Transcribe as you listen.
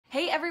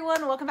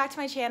everyone, welcome back to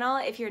my channel.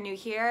 If you're new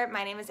here,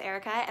 my name is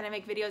Erica and I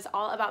make videos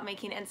all about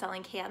making and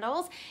selling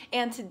candles.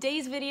 And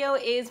today's video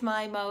is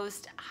my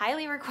most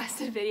highly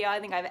requested video I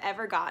think I've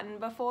ever gotten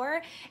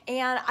before.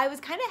 And I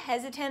was kind of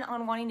hesitant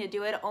on wanting to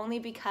do it only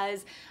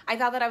because I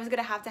thought that I was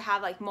gonna have to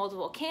have like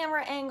multiple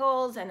camera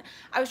angles, and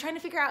I was trying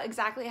to figure out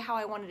exactly how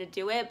I wanted to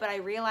do it, but I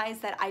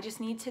realized that I just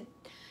need to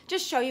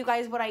show you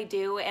guys what I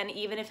do. And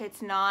even if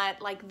it's not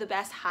like the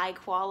best high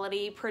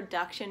quality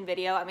production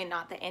video, I mean,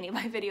 not that any of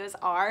my videos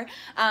are,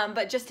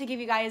 but just to give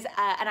you guys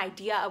an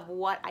idea of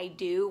what I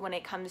do when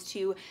it comes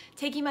to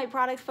taking my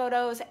product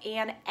photos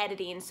and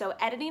editing. So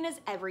editing is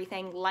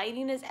everything,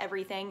 lighting is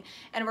everything,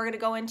 and we're gonna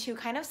go into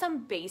kind of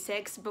some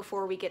basics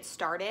before we get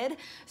started.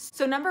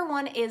 So number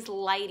one is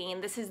lighting.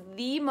 This is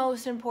the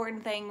most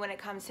important thing when it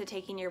comes to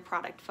taking your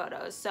product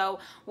photos. So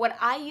what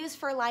I use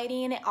for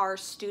lighting are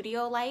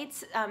studio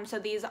lights. So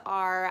these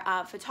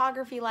are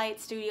photography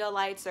lights, studio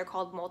lights. They're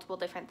called multiple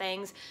different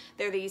things.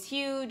 They're these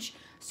huge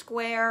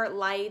square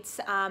lights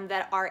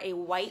that are a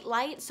white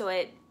light, so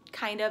it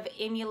kind of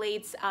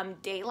emulates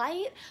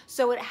daylight.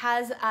 So it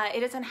has, it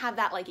doesn't have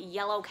that like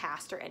yellow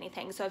cast or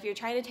anything. So if you're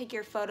trying to take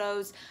your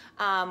photos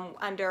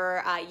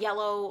under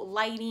yellow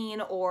lighting,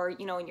 or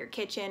you know, in your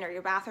kitchen or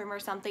your bathroom or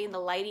something, the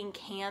lighting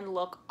can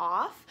look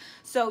off.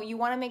 So you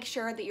want to make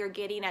sure that you're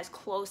getting as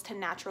close to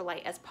natural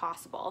light as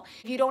possible.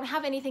 If you don't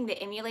have anything to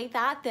emulate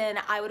that, then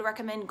I would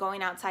recommend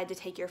going outside to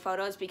take your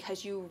photos,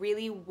 because you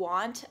really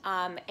want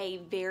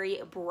a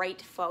very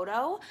bright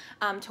photo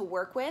to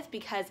work with,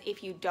 because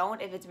if you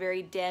don't, if it's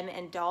very dim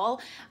and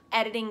dull,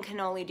 editing can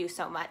only do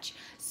so much.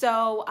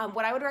 So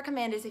what I would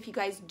recommend is, if you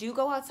guys do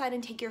go outside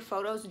and take your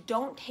photos,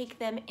 don't take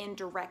them in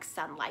direct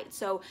sunlight.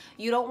 So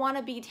you don't want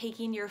to be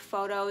taking your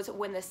photos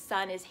when the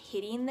sun is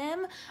hitting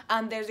them.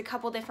 There's a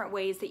couple different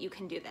ways that you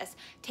can do this.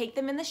 Take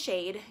them in the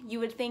shade.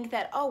 You would think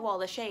that, oh well,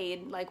 the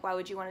shade, like why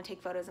would you want to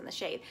take photos in the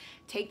shade?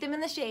 Take them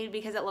in the shade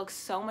because it looks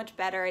so much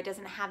better. It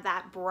doesn't have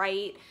that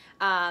bright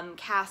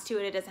cast to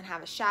it. It doesn't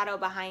have a shadow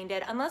behind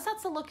it, unless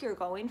that's the look you're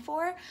going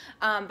for.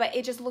 But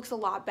it just looks a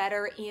lot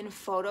better in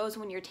photos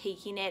when you're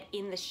taking it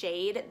in the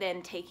shade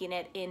than taking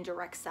it in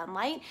direct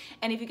sunlight.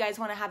 And if you guys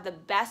want to have the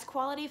best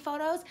quality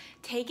photos,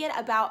 take it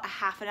about a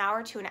half an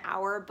hour to an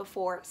hour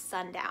before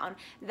sundown.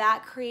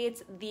 That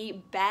creates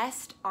the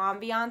best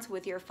ambiance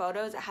with your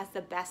photos. It has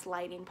the best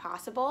lighting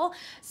possible.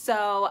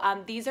 So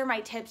these are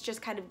my tips,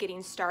 just kind of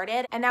getting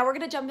started. And now we're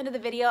going to jump into the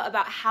video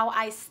about how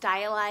I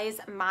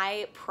stylize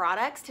my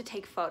products to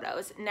take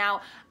photos.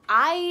 Now,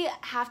 I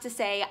have to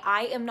say,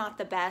 I am not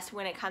the best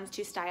when it comes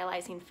to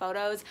stylizing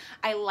photos.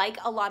 I like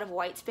a lot of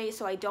white space,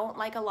 so I don't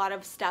like a lot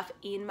of stuff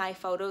in my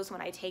photos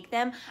when I take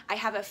them. I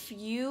have a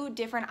few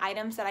different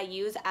items that I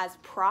use as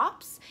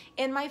props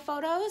in my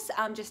photos,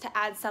 just to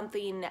add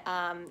something,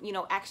 you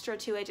know, extra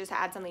to it, just to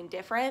add something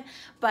different.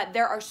 But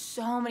there are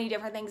so many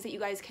different things that you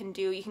guys can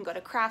do. You can go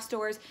to craft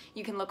stores,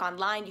 you can look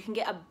online, you can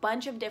get a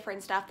bunch of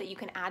different stuff that you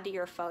can add to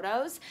your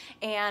photos.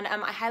 And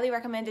I highly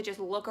recommend to just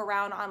look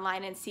around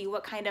online and see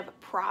what kind of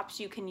props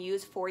you can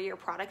use for your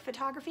product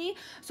photography,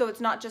 so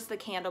it's not just the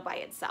candle by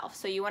itself.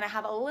 So you want to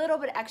have a little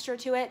bit extra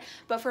to it.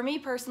 But for me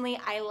personally,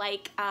 I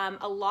like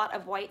a lot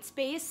of white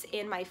space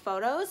in my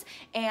photos,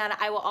 and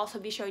I will also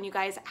be showing you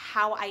guys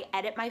how I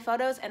edit my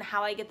photos and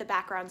how I get the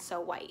background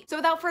so white. So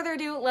without further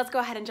ado, let's go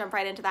ahead and jump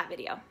right into that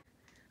video.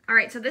 All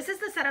right, so this is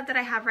the setup that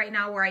I have right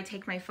now where I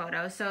take my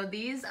photos. So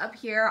these up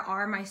here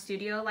are my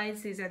studio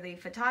lights. These are the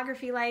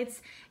photography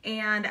lights,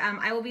 and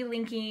I will be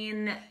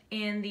linking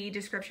in the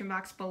description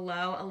box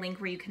below a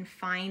link where you can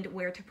find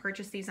where to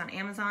purchase these on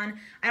Amazon.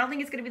 I don't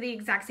think it's gonna be the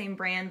exact same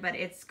brand, but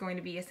it's going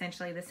to be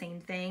essentially the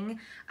same thing.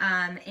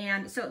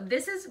 And so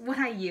this is what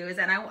I use,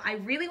 and I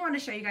really want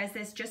to show you guys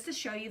this just to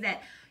show you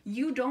that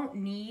you don't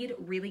need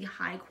really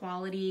high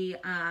quality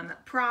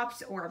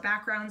props or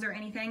backgrounds or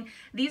anything.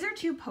 These are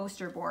two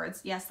poster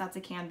boards. Yes, that's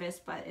a canvas,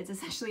 but it's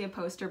essentially a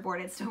poster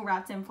board. It's still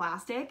wrapped in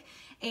plastic.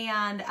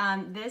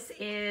 And this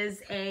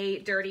is a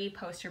dirty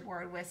poster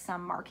board with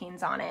some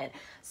markings on it.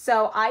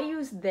 So I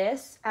use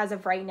this as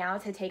of right now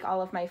to take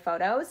all of my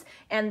photos.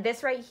 And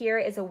this right here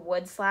is a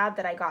wood slab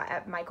that I got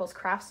at Michael's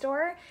craft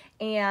store.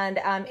 And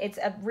it's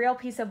a real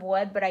piece of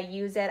wood, but I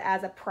use it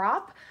as a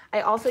prop. I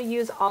also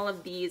use all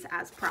of these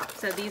as props.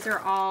 So these are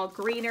all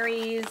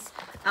greeneries,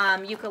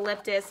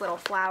 eucalyptus, little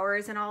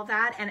flowers and all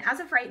that. And as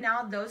of right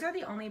now, those are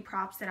the only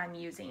props that I'm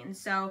using.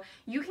 So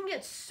you can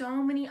get so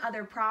many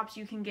other props.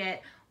 You can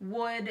get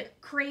wood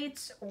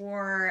crates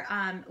or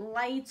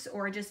lights,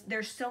 or just,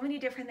 there's so many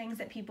different things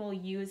that people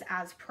use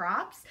as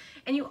props.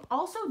 And you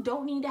also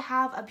don't need to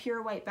have a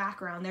pure white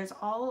background. There's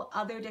all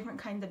other different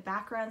kinds of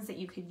backgrounds that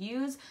you could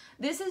use.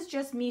 This is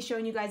just me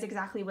showing you guys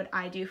exactly what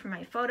I do for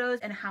my photos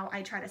and how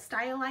I try to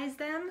stylize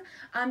them.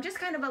 Just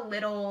kind of a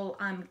little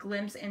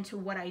glimpse into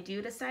what I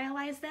do to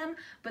stylize them,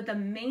 but the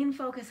main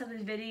focus of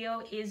this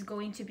video is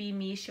going to be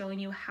me showing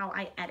you how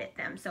I edit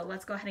them. So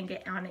let's go ahead and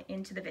get on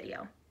into the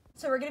video.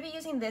 So we're going to be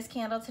using this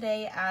candle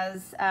today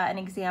as an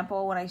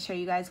example when I show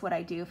you guys what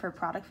I do for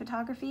product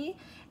photography.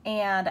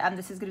 And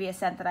this is going to be a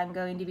scent that I'm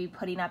going to be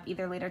putting up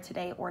either later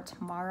today or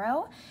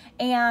tomorrow.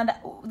 And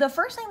the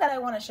first thing that I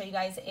want to show you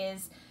guys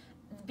is,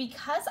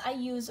 because I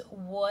use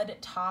wood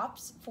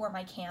tops for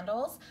my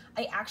candles,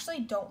 I actually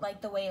don't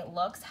like the way it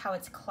looks, how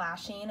it's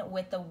clashing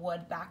with the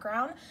wood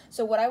background.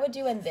 So what I would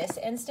do in this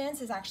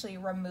instance is actually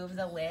remove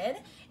the lid,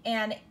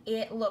 and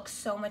it looks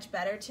so much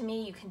better to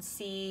me. You can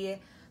see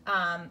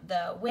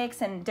the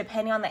wicks, and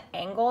depending on the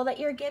angle that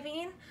you're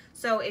giving.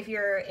 So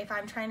if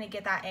I'm trying to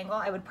get that angle,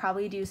 I would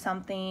probably do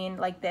something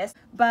like this.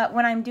 But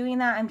when I'm doing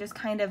that, I'm just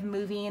kind of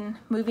moving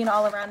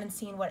all around and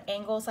seeing what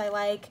angles I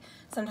like.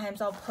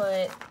 Sometimes I'll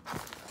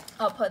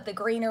put the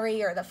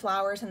greenery or the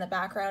flowers in the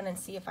background and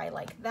see if I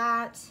like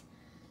that,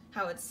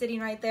 how it's sitting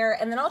right there.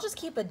 And then I'll just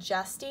keep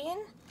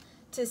adjusting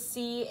to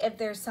see if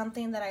there's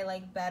something that I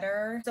like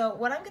better. So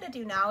what I'm gonna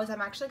do now is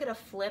I'm actually gonna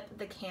flip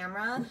the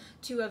camera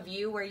to a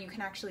view where you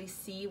can actually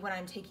see when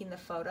I'm taking the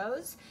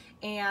photos,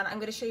 and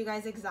I'm gonna show you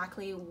guys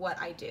exactly what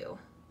I do.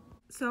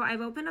 So I've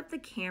opened up the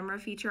camera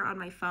feature on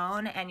my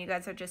phone, and you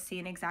guys are just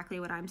seeing exactly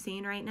what I'm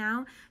seeing right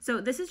now.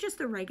 So this is just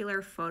the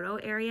regular photo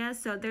area.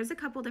 So there's a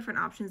couple different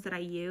options that I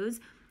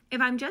use.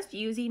 If I'm just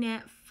using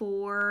it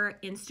for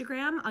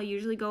Instagram, I'll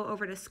usually go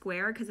over to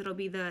square because it'll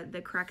be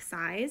the correct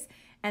size,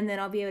 and then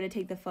I'll be able to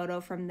take the photo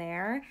from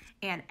there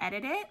and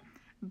edit it.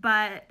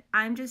 But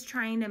I'm just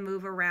trying to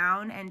move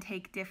around and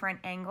take different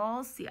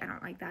angles. See, I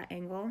don't like that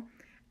angle.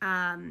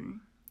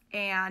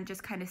 And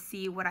just kind of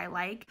see what I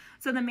like.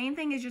 So the main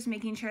thing is just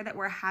making sure that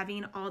we're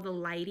having all the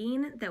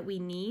lighting that we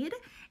need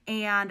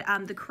and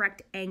the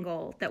correct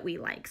angle that we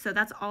like. So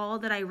that's all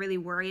that I really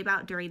worry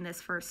about during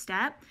this first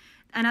step.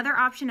 Another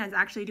option is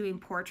actually doing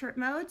portrait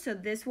mode. So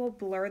this will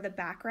blur the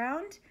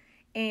background,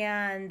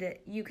 and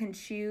you can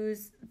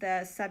choose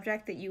the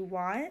subject that you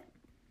want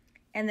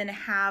and then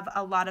have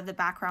a lot of the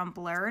background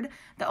blurred.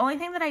 The only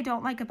thing that I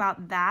don't like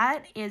about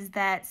that is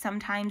that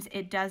sometimes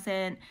it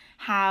doesn't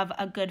have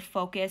a good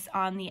focus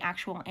on the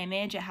actual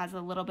image. It has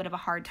a little bit of a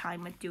hard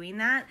time with doing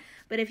that.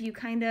 But if you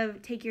kind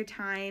of take your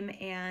time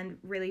and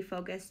really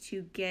focus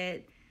to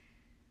get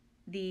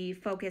the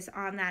focus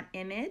on that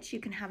image,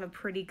 you can have a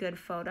pretty good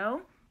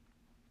photo.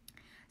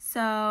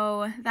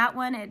 So that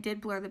one, it did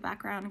blur the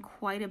background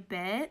quite a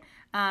bit.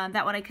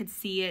 That one I could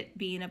see it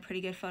being a pretty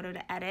good photo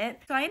to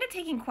edit. So I ended up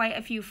taking quite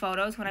a few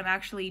photos when I'm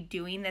actually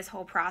doing this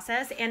whole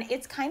process, and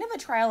it's kind of a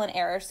trial and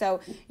error. So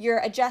you're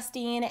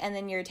adjusting, and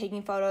then you're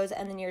taking photos,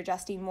 and then you're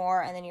adjusting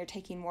more, and then you're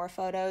taking more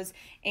photos.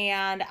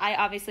 And I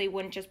obviously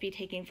wouldn't just be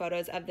taking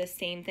photos of the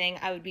same thing.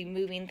 I would be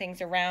moving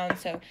things around.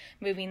 So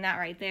moving that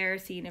right there,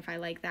 seeing if I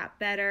like that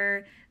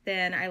better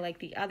than I like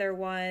the other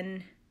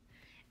one.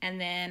 And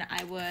then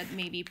I would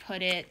maybe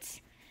put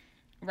it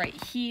right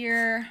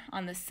here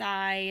on the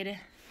side.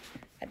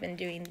 I've been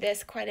doing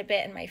this quite a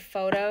bit in my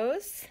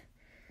photos.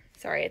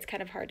 Sorry, it's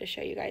kind of hard to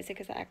show you guys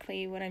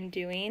exactly what I'm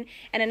doing.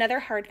 And another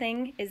hard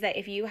thing is that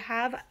if you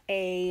have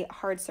a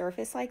hard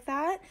surface like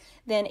that,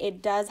 then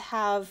it does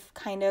have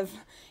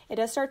it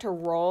does start to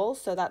roll.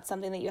 So that's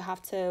something that you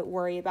have to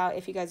worry about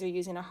if you guys are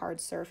using a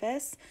hard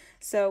surface.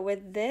 So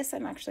with this,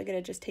 I'm actually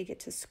gonna just take it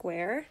to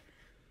square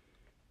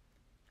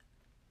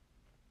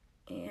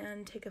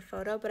and take a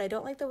photo, but I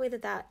don't like the way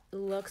that that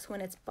looks when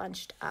it's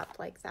bunched up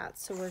like that.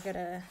 So we're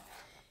gonna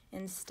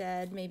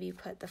instead maybe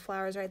put the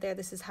flowers right there.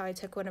 This is how I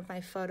took one of my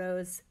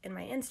photos in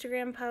my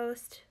Instagram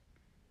post.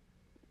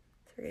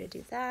 So we're gonna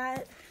do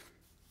that.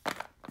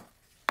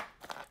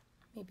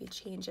 Maybe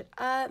change it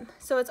up.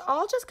 So it's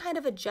all just kind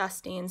of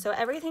adjusting. So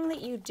everything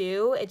that you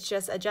do, it's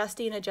just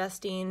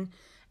adjusting,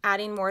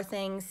 adding more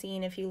things,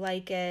 seeing if you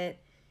like it.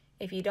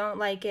 If you don't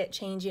like it,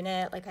 changing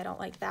it. Like I don't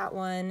like that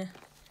one.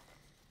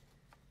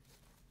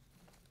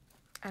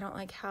 I don't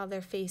like how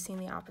they're facing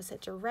the opposite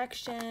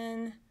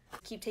direction.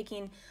 Keep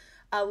taking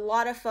a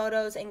lot of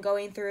photos and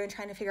going through and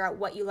trying to figure out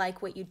what you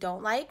like, what you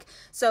don't like.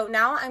 So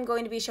now I'm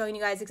going to be showing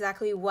you guys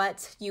exactly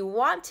what you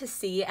want to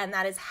see, and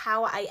that is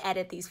how I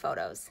edit these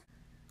photos.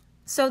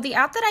 So the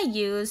app that I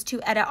use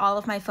to edit all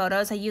of my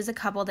photos, I use a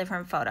couple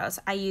different photos.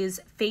 I use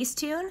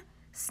Facetune,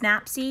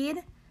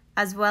 Snapseed,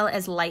 as well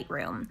as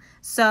Lightroom.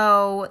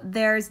 So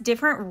there's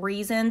different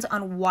reasons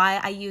on why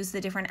I use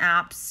the different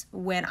apps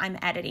when I'm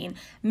editing.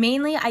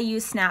 Mainly I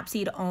use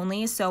Snapseed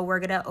only, so we're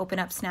gonna open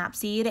up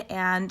Snapseed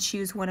and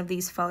choose one of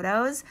these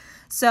photos.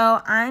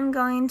 So I'm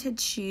going to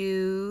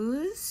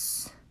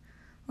choose,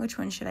 which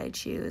one should I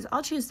choose?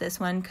 I'll choose this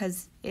one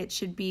because it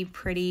should be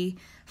pretty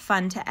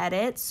fun to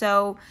edit.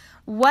 So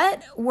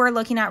what we're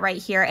looking at right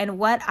here, and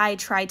what I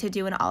try to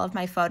do in all of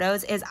my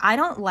photos, is I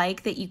don't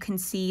like that you can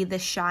see the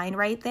shine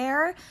right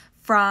there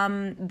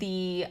from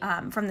the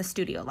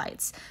studio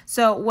lights.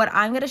 So what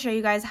I'm going to show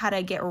you guys how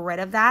to get rid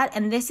of that,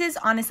 and this is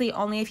honestly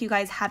only if you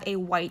guys have a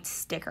white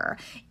sticker.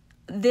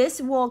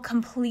 this will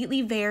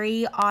completely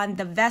vary on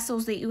the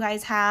vessels that you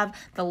guys have,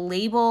 the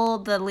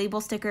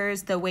label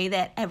stickers, the way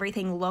that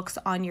everything looks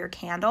on your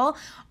candle.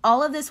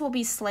 All of this will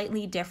be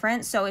slightly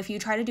different. So if you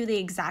try to do the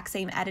exact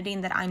same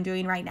editing that I'm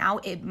doing right now,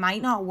 it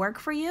might not work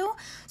for you.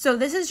 So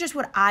this is just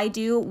what I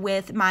do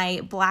with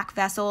my black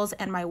vessels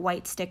and my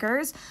white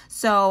stickers.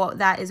 So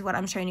that is what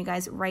I'm showing you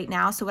guys right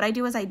now. So what I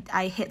do is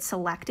I hit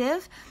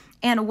selective.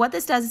 And what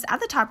this does is at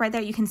the top right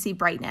there, you can see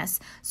brightness.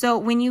 So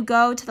when you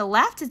go to the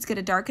left, it's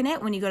gonna darken it.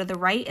 When you go to the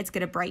right, it's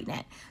gonna brighten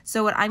it.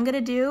 So what I'm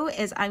gonna do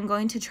is I'm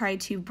going to try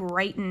to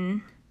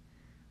brighten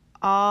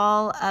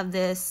all of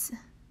this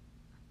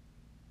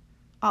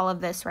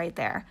right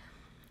there.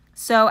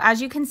 So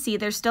as you can see,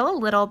 there's still a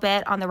little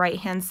bit on the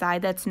right-hand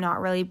side that's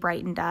not really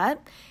brightened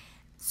up.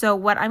 So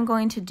what I'm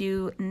going to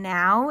do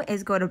now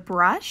is go to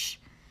brush,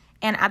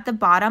 and at the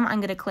bottom, I'm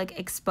gonna click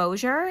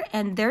exposure,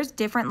 and there's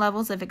different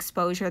levels of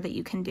exposure that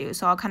you can do.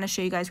 So I'll kind of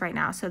show you guys right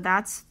now. So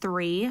that's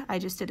 3, I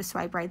just did a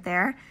swipe right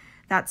there.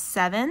 That's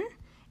 7,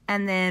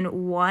 and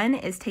then 1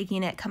 is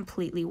taking it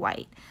completely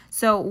white.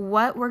 So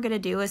what we're gonna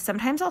do is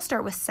sometimes I'll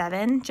start with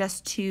 7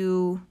 just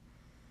to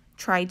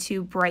try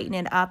to brighten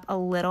it up a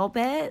little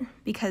bit,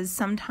 because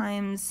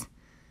sometimes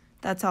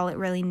that's all it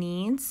really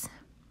needs.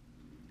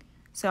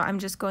 So I'm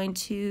just going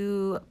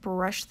to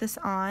brush this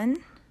on.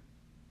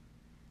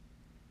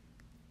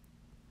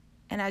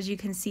 And as you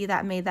can see,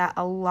 that made that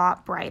a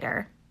lot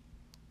brighter.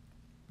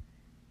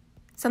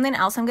 Something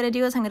else I'm gonna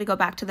do is I'm gonna go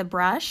back to the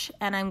brush,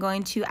 and I'm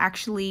going to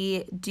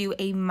actually do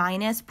a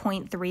minus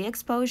 0.3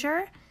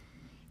 exposure,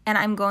 and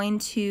I'm going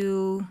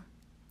to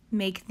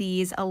make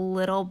these a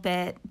little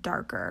bit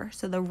darker,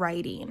 so the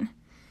writing.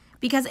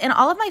 Because in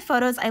all of my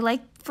photos, I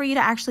like for you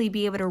to actually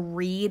be able to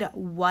read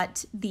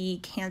what the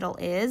candle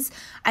is.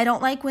 I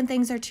don't like when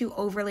things are too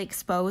overly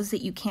exposed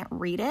that you can't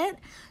read it.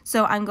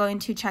 So I'm going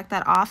to check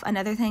that off.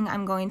 Another thing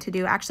I'm going to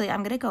do, actually,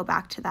 I'm gonna go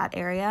back to that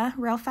area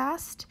real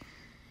fast.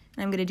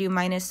 And I'm gonna do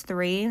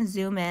 -3,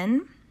 zoom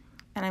in,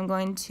 and I'm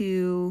going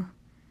to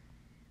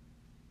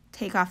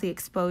take off the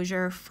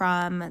exposure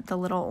from the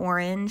little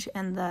orange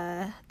and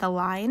the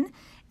line.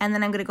 And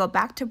then I'm gonna go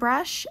back to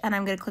brush, and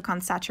I'm gonna click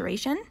on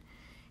saturation.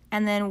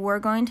 And then we're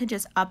going to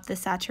just up the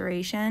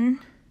saturation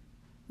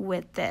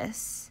with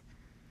this.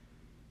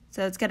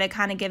 So it's gonna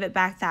kind of give it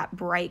back that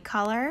bright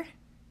color.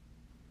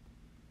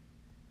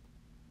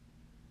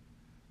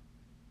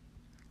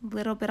 A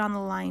little bit on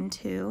the line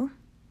too.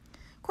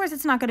 Of course,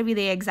 it's not gonna be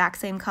the exact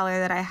same color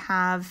that I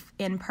have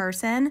in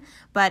person,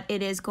 but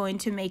it is going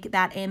to make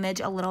that image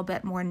a little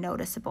bit more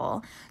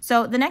noticeable.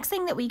 So the next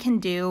thing that we can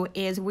do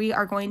is we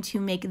are going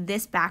to make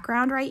this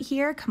background right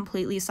here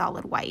completely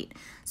solid white.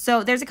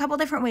 So there's a couple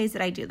different ways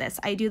that I do this.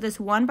 I do this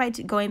one by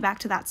going back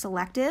to that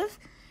selective,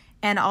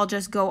 and I'll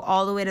just go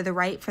all the way to the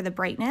right for the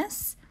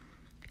brightness.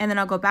 And then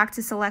I'll go back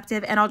to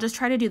selective, and I'll just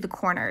try to do the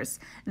corners.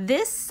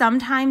 This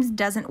sometimes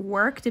doesn't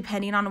work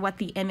depending on what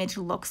the image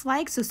looks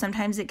like. So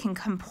sometimes it can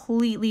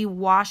completely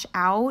wash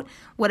out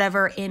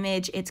whatever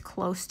image it's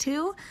close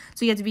to.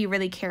 So you have to be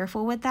really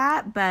careful with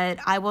that, but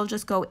I will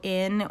just go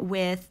in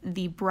with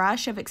the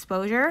brush of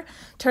exposure,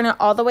 turn it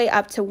all the way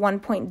up to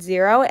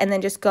 1.0, and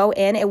then just go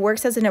in. It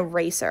works as an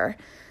eraser.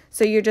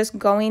 So you're just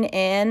going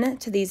in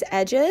to these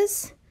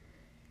edges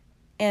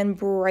and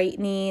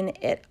brightening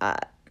it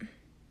up.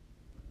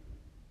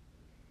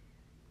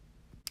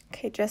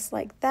 Okay, just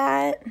like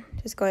that,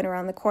 just going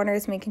around the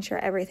corners, making sure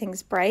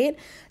everything's bright.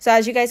 So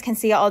as you guys can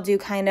see, I'll do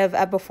kind of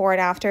a before and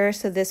after.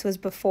 So this was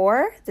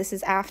before, this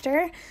is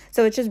after.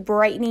 So it's just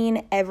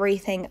brightening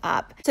everything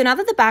up. So now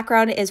that the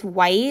background is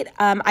white,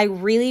 I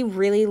really,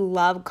 really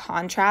love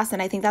contrast.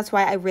 And I think that's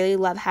why I really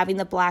love having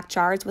the black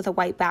jars with a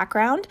white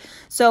background.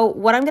 So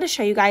what I'm gonna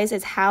show you guys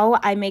is how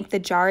I make the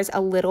jars a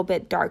little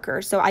bit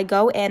darker. So I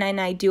go in and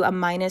I do a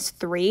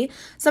 -3,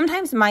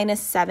 sometimes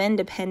 -7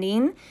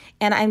 depending.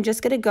 And I'm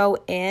just gonna go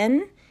in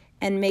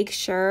and make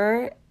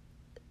sure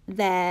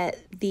that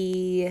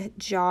the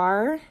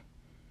jar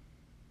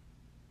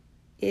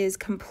is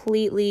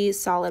completely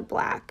solid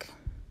black.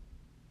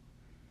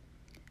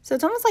 So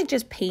it's almost like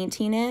just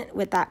painting it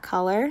with that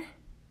color.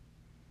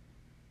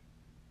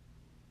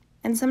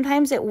 And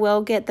sometimes it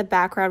will get the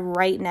background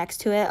right next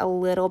to it a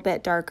little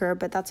bit darker,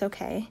 but that's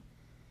okay.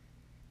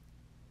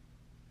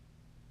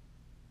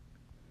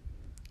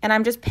 And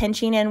I'm just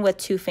pinching in with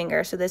 2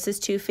 fingers. So this is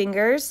 2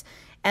 fingers,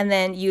 and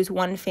then use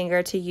 1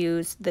 finger to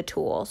use the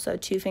tool. So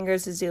 2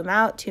 fingers to zoom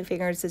out, 2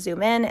 fingers to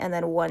zoom in, and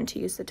then 1 to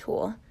use the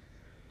tool.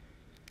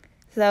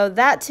 So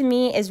that to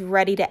me is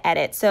ready to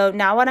edit. So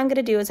now what I'm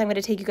gonna do is I'm gonna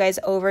take you guys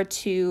over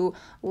to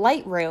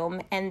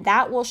Lightroom, and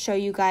that will show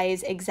you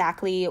guys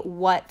exactly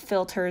what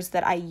filters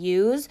that I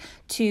use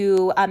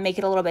to make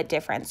it a little bit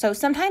different. So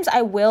sometimes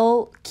I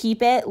will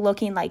keep it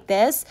looking like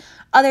this.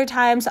 Other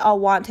times I'll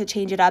want to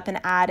change it up and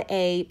add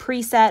a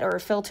preset or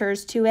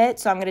filters to it.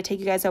 So I'm gonna take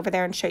you guys over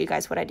there and show you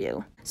guys what I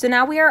do. So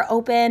now we are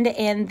opened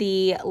in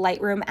the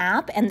Lightroom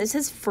app, and this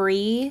is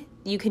free.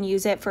 You can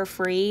use it for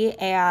free,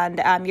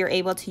 and you're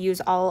able to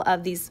use all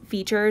of these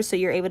features. So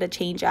you're able to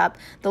change up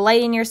the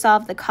lighting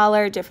yourself, the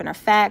color, different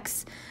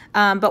effects.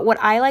 But what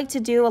I like to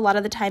do a lot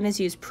of the time is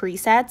use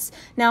presets.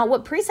 Now,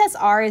 what presets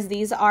are is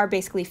these are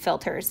basically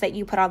filters that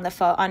you put on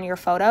on your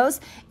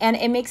photos, and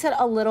it makes it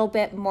a little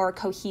bit more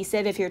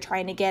cohesive if you're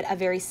trying to get a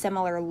very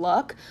similar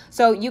look.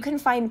 So you can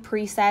find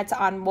presets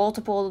on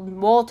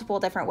multiple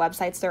different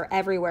websites. They're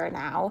everywhere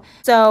now.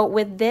 So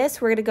with this,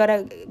 we're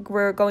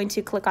going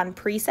to click on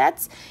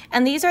presets,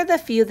 and these are the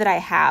few that I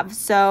have.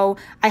 So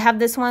I have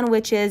this one,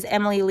 which is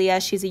Emily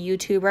Leah. She's a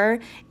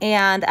YouTuber,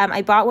 and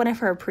I bought one of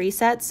her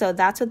presets, so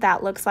that's what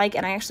that looks like,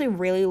 and I actually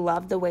really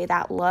love the way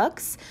that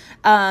looks.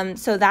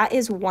 So that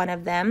is one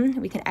of them.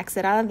 We can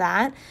exit out of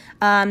that.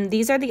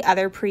 These are the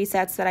other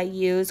presets that I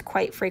use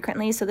quite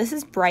frequently. So this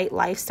is Bright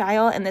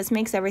Lifestyle, and this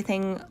makes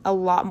everything a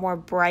lot more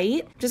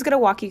bright. I'm just gonna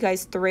walk you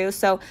guys through.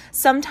 So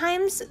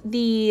sometimes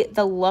the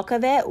look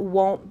of it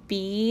won't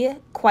be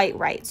quite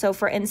right. So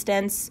for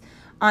instance,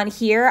 on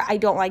here, I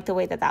don't like the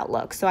way that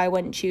looks, so I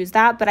wouldn't choose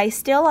that. But I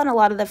still, on a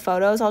lot of the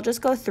photos, I'll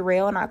just go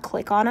through and I'll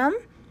click on them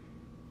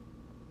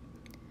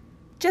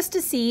just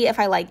to see if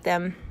I like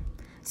them.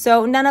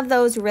 So none of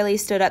those really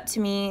stood up to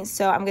me,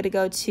 so I'm gonna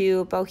go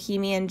to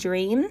Bohemian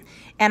Dream,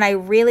 and I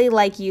really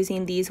like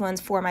using these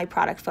ones for my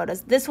product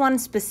photos. This one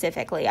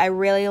specifically, I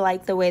really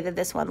like the way that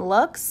this one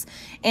looks.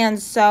 And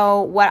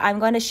so what I'm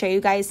going to show you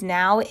guys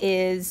now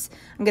is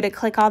I'm gonna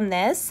click on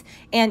this,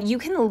 and you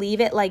can leave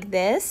it like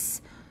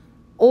this,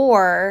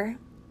 or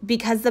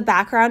because the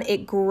background,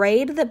 it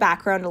grayed the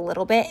background a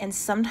little bit, and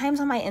sometimes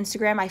on my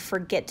Instagram I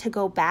forget to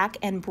go back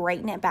and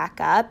brighten it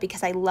back up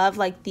because I love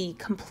like the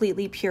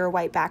completely pure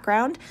white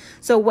background.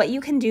 So what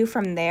you can do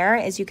from there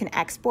is you can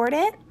export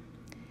it.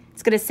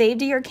 It's going to save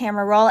to your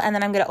camera roll, and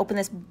then I'm going to open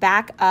this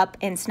back up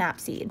in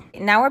Snapseed.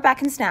 Now we're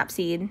back in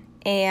Snapseed,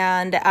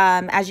 and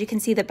as you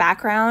can see, the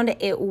background,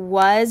 it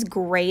was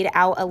grayed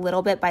out a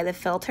little bit by the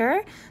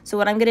filter. So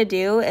what I'm going to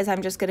do is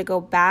I'm just going to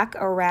go back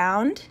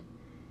around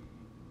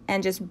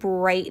and just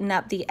brighten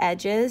up the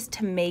edges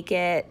to make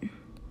it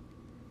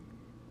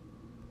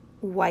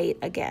white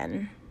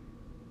again.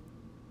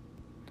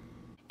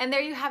 And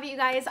there you have it, you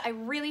guys. I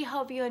really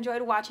hope you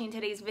enjoyed watching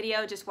today's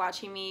video, just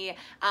watching me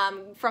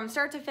from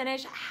start to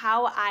finish,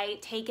 how I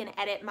take and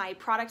edit my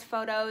product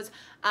photos,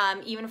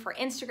 even for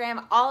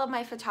Instagram, all of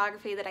my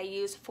photography that I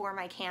use for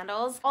my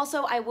candles.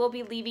 Also, I will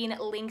be leaving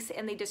links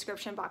in the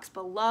description box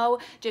below,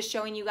 just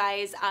showing you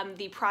guys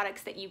the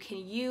products that you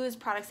can use,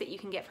 products that you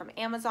can get from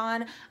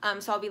Amazon.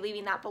 So I'll be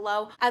leaving that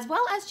below, as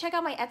well as check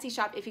out my Etsy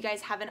shop if you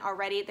guys haven't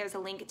already. There's a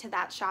link to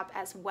that shop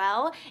as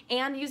well.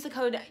 And use the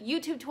code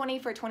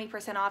YouTube20 for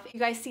 20% off if you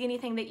guys see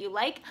anything that you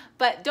like.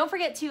 But don't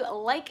forget to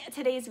like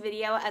today's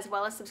video, as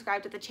well as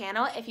subscribe to the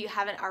channel if you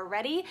haven't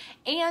already.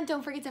 And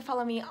don't forget to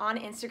follow me on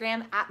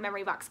Instagram at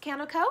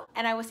MemoryBoxCandleCo.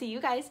 And I will see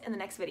you guys in the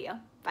next video.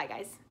 Bye,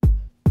 guys.